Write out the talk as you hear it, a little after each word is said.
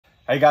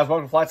Hey guys,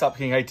 welcome to Flat Top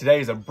King. Hey, today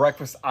is a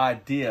breakfast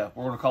idea.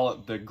 We're going to call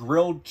it the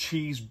grilled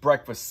cheese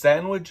breakfast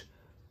sandwich,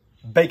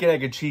 bacon,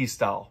 egg, and cheese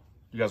style.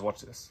 You guys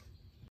watch this.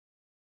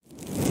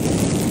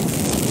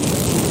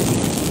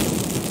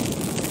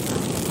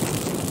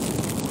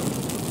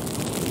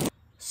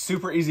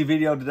 Super easy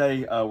video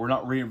today. We're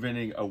not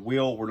reinventing a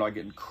wheel. We're not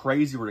getting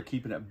crazy. We're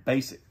keeping it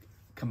basic,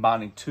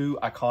 combining two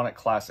iconic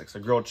classics, a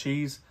grilled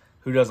cheese,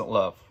 who doesn't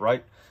love,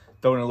 right?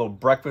 Throwing in a little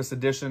breakfast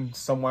edition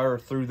somewhere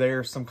through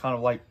there, some kind of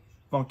like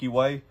funky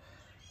way.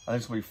 I think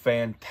it's gonna be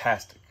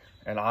fantastic,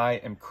 and I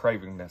am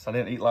craving this. I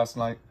didn't eat last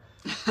night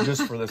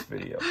just for this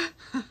video.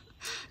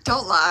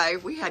 Don't lie,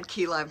 we had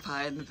key lime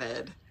pie in the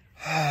bed.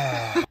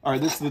 All right,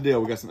 this is the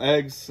deal. We got some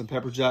eggs, some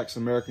pepper jack,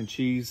 some American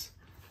cheese.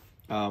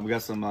 We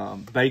got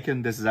some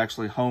bacon. This is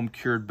actually home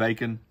cured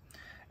bacon.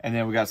 And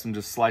then we got some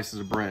just slices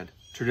of bread.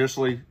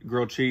 Traditionally,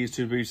 grilled cheese,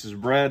 2 pieces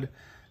of bread.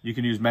 You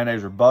can use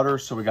mayonnaise or butter.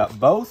 So we got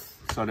both.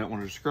 So I didn't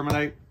want to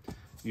discriminate.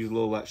 Use a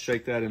little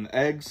shake that in the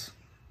eggs.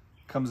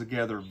 Comes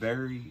together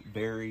very,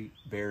 very,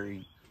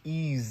 very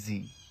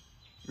easy.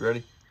 You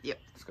ready? Yep.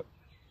 Let's go.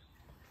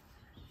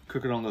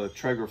 Cook it on the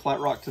Traeger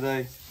Flat Rock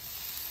today.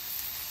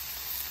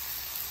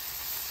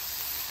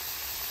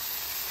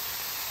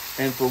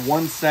 And for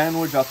one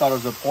sandwich, I thought it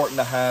was important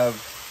to have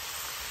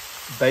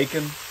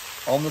bacon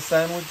on the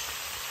sandwich.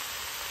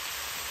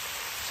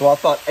 So I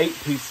thought 8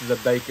 pieces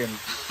of bacon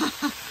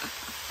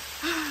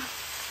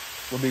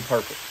would be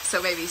perfect.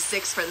 So maybe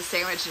 6 for the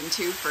sandwich and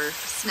 2 for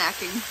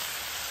snacking.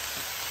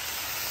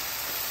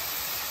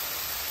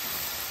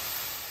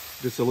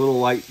 Just a little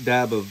light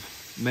dab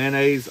of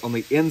mayonnaise on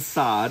the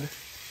inside.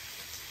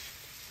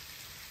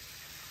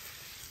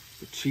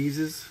 The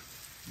cheeses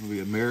will be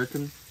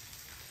American.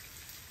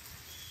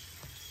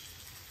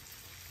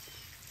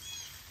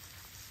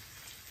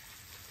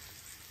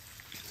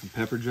 Some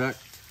pepper jack.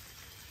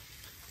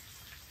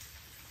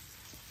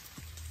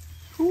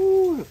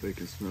 Ooh, that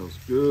bacon smells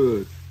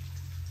good.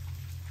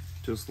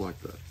 Just like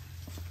that.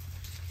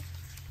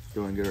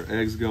 Go and get our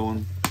eggs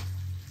going.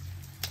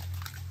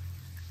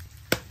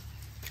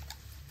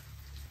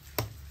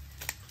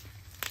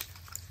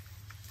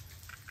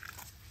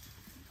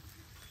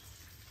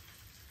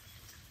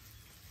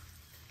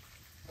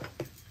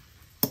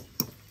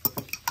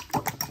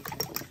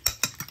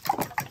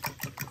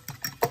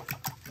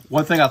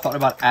 One thing I thought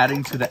about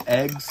adding to the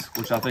eggs,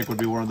 which I think would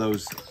be one of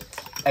those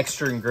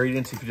extra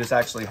ingredients if you just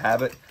actually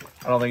have it.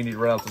 I don't think you need to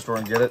run out to the store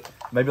and get it.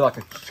 Maybe like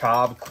a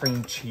chive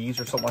cream cheese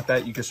or something like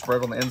that. You could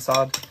spread on the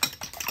inside.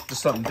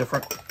 Just something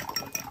different.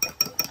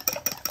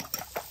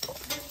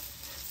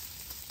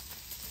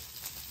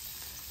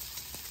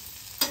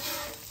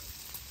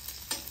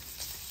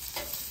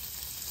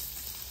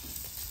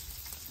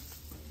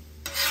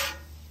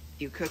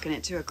 You cooking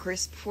it to a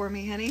crisp for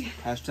me, honey?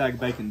 Hashtag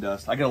bacon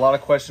dust. I get a lot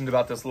of questions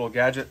about this little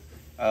gadget.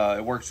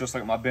 It works just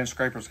like my bench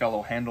scraper. It's got a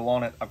little handle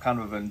on it. I've kind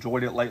of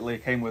enjoyed it lately.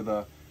 It came with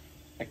a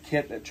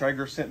kit that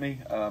Traeger sent me.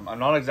 I'm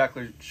not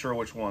exactly sure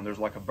which one. There's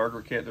like a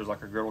burger kit. There's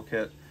like a griddle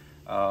kit.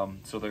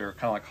 So they're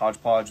kind of like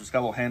hodgepodge. It's got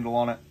a little handle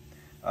on it.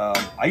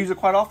 I use it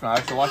quite often. I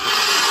actually like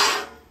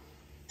it.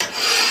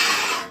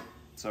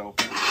 So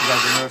if you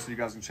guys are interested, you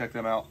guys can check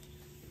them out.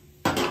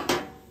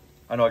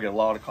 I know I get a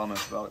lot of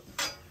comments about it.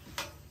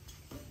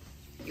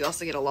 You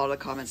also get a lot of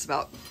comments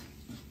about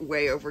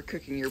way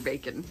overcooking your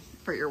bacon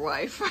for your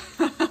wife.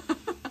 I'm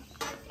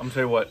gonna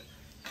tell you what,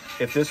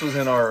 if this was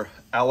in our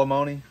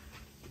alimony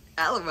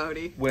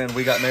when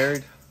we got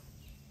married,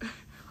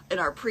 in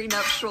our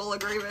prenuptial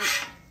agreement,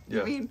 yeah.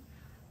 You mean?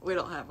 We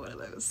don't have one of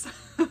those.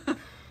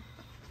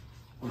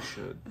 We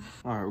should.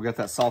 All right, we got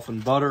that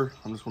softened butter.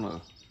 I'm just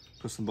gonna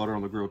put some butter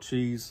on the grilled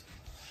cheese.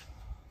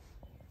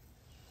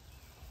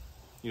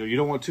 You know, you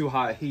don't want too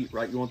high a heat,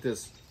 right? You want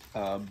this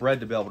bread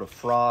to be able to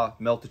fry,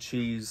 melt the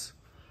cheese,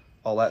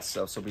 all that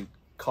stuff. So be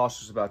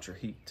cautious about your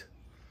heat.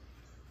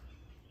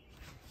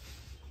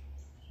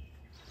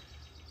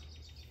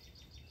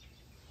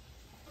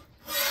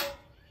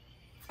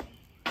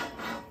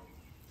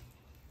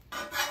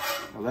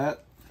 Now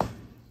that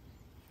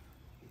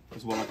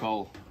is what I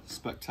call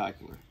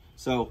spectacular.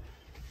 So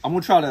I'm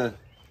gonna try to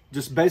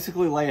just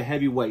basically lay a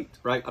heavy weight,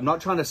 right? I'm not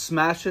trying to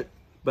smash it,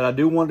 but I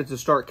do want it to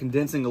start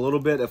condensing a little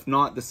bit. If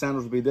not, the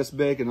sandwich will be this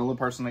big, and the only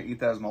person that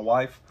eat that is my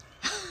wife.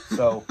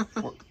 So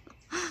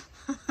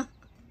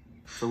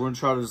we're gonna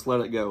try to just let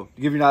it go.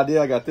 To give you an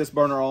idea, I got this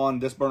burner on,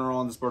 this burner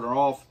on, this burner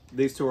off.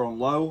 These two are on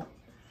low.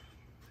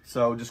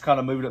 So just kind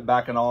of moving it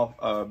back and off,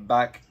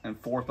 back and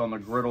forth on the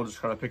griddle,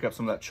 just kind of pick up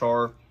some of that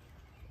char.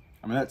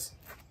 I mean, that's.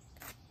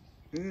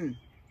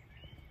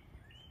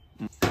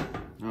 All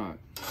right,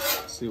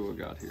 let's see what we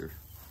got here.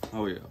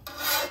 Oh yeah.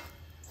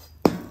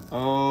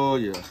 Oh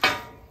yeah.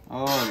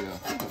 Oh yeah.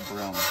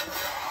 Brown.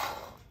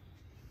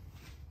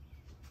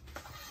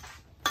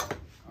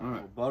 All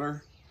right,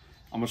 butter.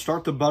 I'm gonna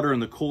start the butter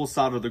in the cool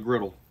side of the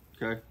griddle.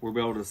 Okay, we'll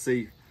be able to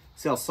see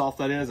how soft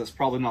that is. That's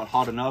probably not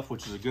hot enough,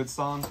 which is a good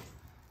sign.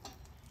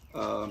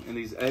 And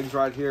these eggs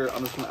right here,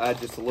 I'm just gonna add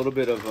just a little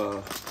bit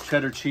of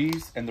cheddar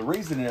cheese. And the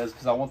reason is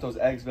because I want those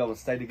eggs to be able to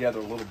stay together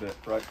a little bit,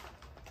 right?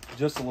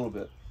 Just a little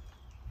bit.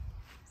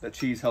 That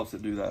cheese helps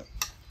it do that.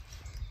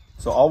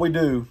 So all we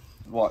do,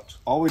 watch,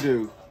 all we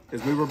do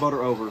is move our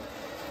butter over.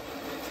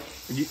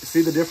 You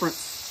see the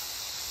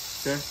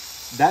difference? Okay.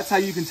 That's how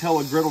you can tell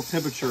a griddle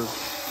temperature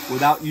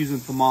without using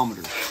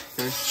thermometers.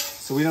 Okay.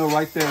 So we know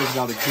right there is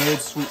about a good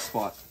sweet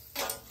spot.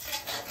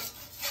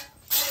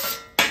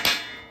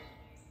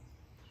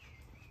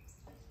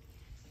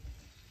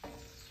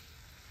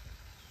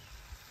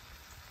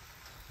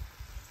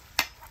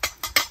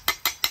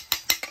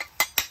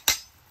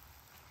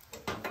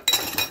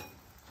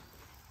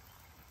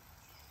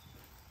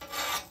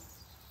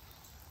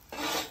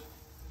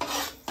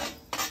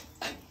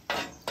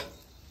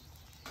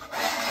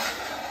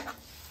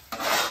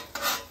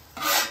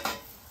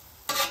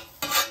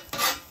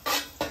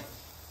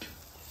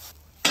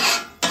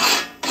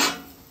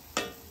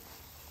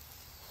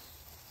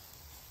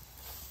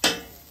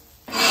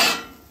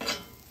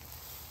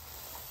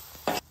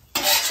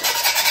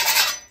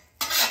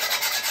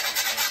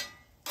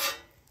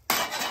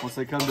 Once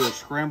they come to a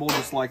scramble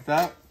just like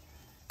that,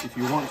 if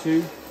you want to,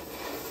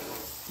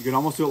 you can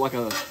almost do it like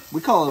a, we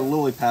call it a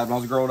lily pad. When I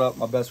was growing up,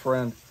 my best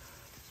friend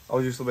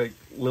always used to make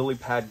lily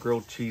pad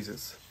grilled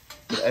cheeses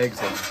with eggs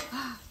in them.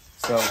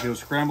 So he would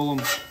scramble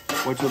them,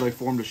 wait till they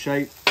formed a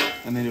shape,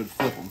 and then he would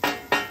flip them.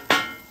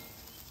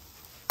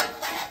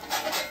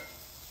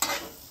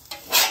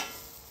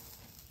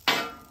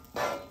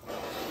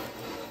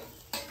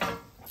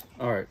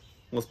 All right,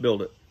 let's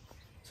build it.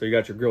 So you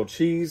got your grilled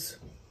cheese.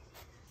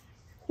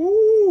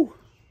 Woo!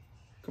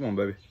 Come on,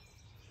 baby.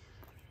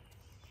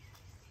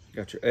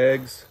 Got your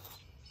eggs.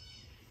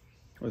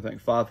 What do you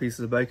think, 5 pieces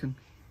of bacon?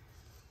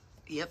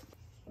 Yep.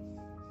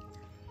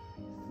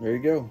 There you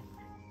go.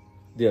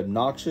 The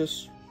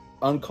obnoxious,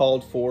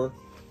 uncalled for,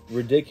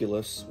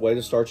 ridiculous way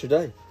to start your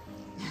day.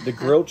 The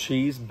grilled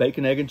cheese,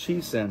 bacon, egg, and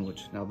cheese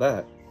sandwich. Now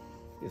that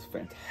is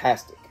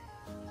fantastic.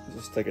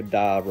 Let's take a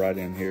dive right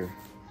in here.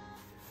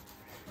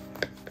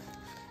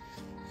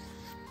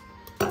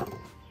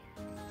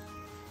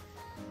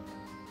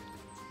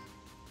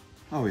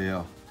 Oh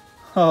yeah.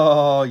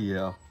 Oh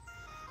yeah.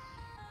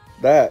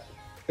 That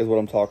is what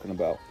I'm talking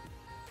about.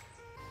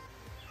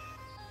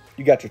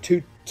 You got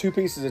your two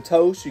pieces of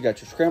toast, you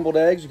got your scrambled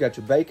eggs, you got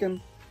your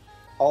bacon,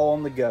 all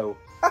on the go.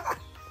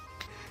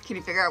 Can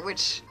you figure out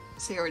which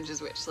sandwich is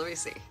which? Let me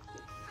see.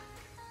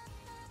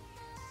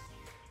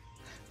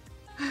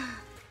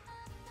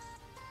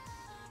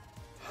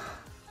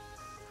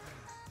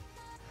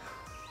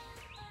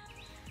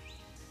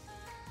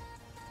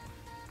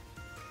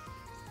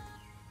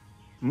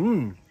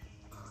 Mmm.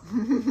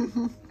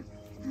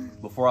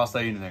 Before I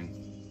say anything,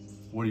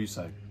 what do you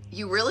say?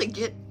 You really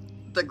get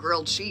the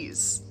grilled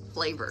cheese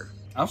flavor.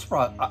 I'm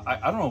surprised.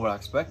 I don't know what I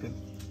expected.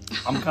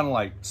 I'm kind of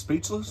like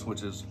speechless,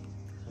 which is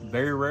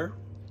very rare.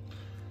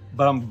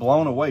 But I'm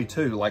blown away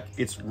too. Like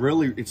it's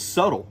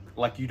subtle.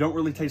 Like you don't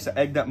really taste the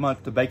egg that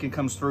much. The bacon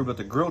comes through, but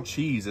the grilled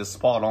cheese is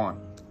spot on.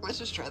 Let's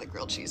just try the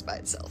grilled cheese by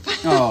itself.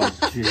 Oh,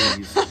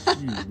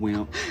 jeez. You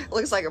wimp.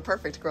 Looks like a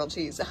perfect grilled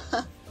cheese.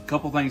 A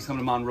couple things come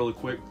to mind really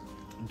quick.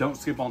 Don't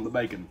skip on the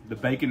bacon. The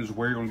bacon is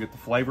where you're gonna get the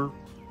flavor.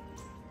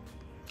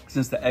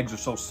 Since the eggs are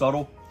so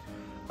subtle,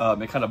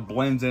 it kind of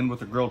blends in with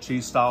the grilled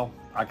cheese style.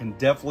 I can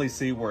definitely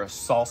see where a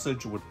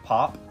sausage would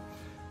pop.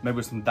 Maybe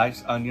with some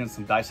diced onions,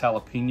 some diced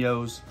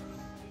jalapenos.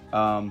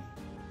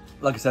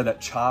 Like I said,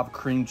 that chopped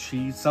cream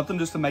cheese. Something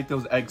just to make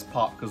those eggs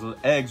pop, because those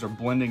eggs are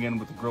blending in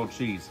with the grilled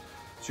cheese.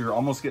 So you're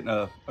almost getting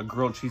a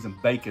grilled cheese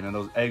and bacon, and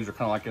those eggs are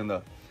kind of like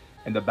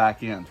in the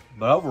back end.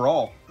 But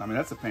overall, I mean,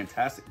 that's a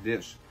fantastic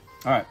dish.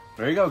 All right,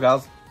 there you go,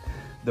 guys.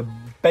 The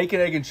bacon,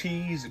 egg, and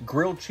cheese,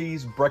 grilled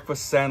cheese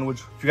breakfast sandwich.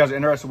 If you guys are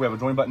interested, we have a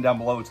join button down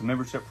below. It's a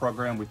membership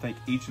program. We thank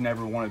each and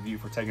every one of you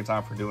for taking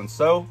time for doing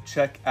so.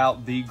 Check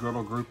out the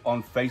Griddle group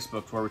on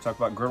Facebook, where we talk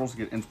about griddles,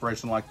 get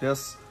inspiration like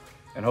this,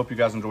 and hope you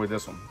guys enjoyed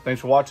this one. Thanks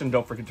for watching.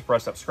 Don't forget to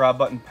press that subscribe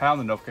button, pound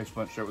the notification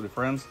button, share it with your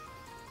friends.